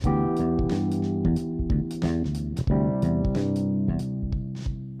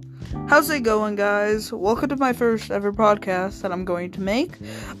How's it going, guys? Welcome to my first ever podcast that I'm going to make.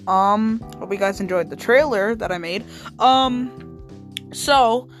 Hope you guys enjoyed the trailer that I made.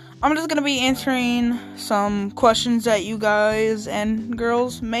 So I'm just gonna be answering some questions that you guys and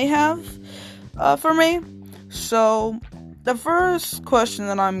girls may have for me. So the first question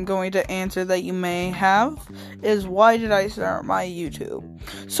that I'm going to answer that you may have is, why did I start my YouTube?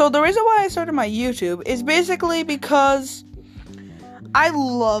 So the reason why I started my YouTube is basically because I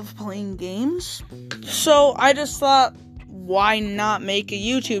love playing games. So I just thought, why not make a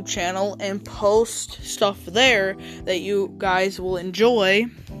YouTube channel and post stuff there that you guys will enjoy?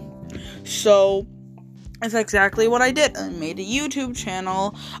 So that's exactly what I did. I made a YouTube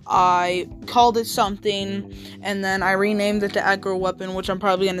channel, I called it something, and then I renamed it to Aggro Weapon, which I'm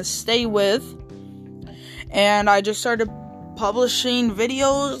probably going to stay with. And I just started publishing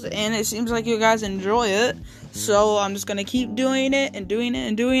videos, and it seems like you guys enjoy it. So I'm just going to keep doing it and doing it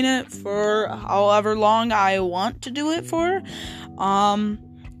and doing it for however long I want to do it for.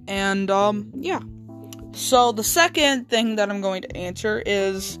 Yeah. So the second thing that I'm going to answer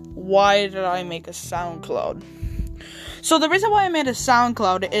is, why did I make a SoundCloud? So the reason why I made a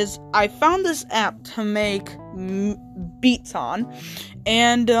SoundCloud is I found this app to make beats on,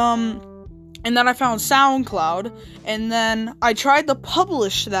 and then I found SoundCloud, and then I tried to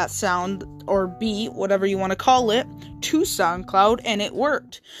publish that sound or beat, whatever you want to call it, to SoundCloud, and it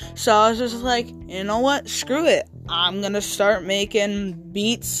worked. So I was just like, you know what? Screw it. I'm gonna start making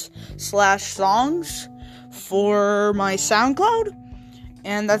beats/songs for my SoundCloud,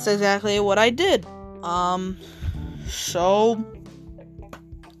 and that's exactly what I did. So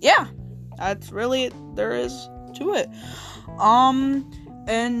yeah, that's really there is to it. And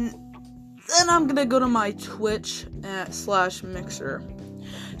then I'm gonna go to my Twitch /Mixer.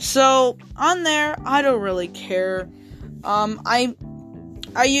 So on there, I don't really care. I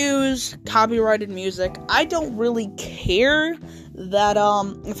use copyrighted music. I don't really care that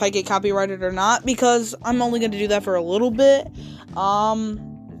if I get copyrighted or not, because I'm only gonna do that for a little bit.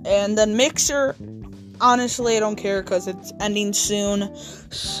 And then Mixer, honestly, I don't care because it's ending soon.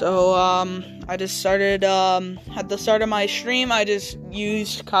 So I just started at the start of my stream, I just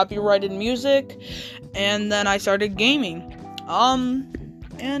used copyrighted music, and then I started gaming. I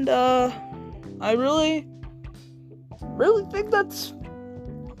really think that's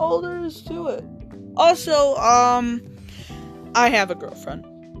all there is to it. Also, I have a girlfriend.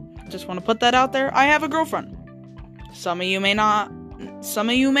 Just want to put that out there. I have a girlfriend. Some of you may know, some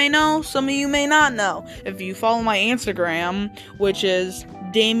of you may not know. If you follow my Instagram, which is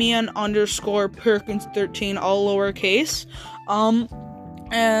Damien_Perkins13, all lowercase,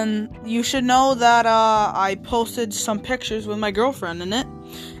 and you should know that I posted some pictures with my girlfriend in it.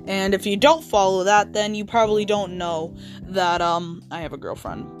 And if you don't follow that, then you probably don't know that I have a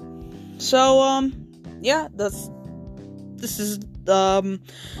girlfriend. So yeah, this is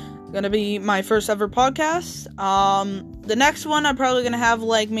gonna be my first ever podcast. The next one I'm probably gonna have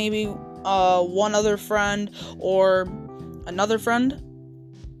like maybe one other friend or another friend,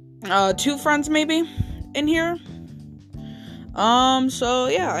 2 friends maybe in here. So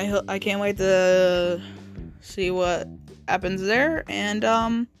yeah, I can't wait to see what happens there, and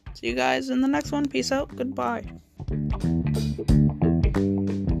see you guys in the next one. Peace out. Goodbye.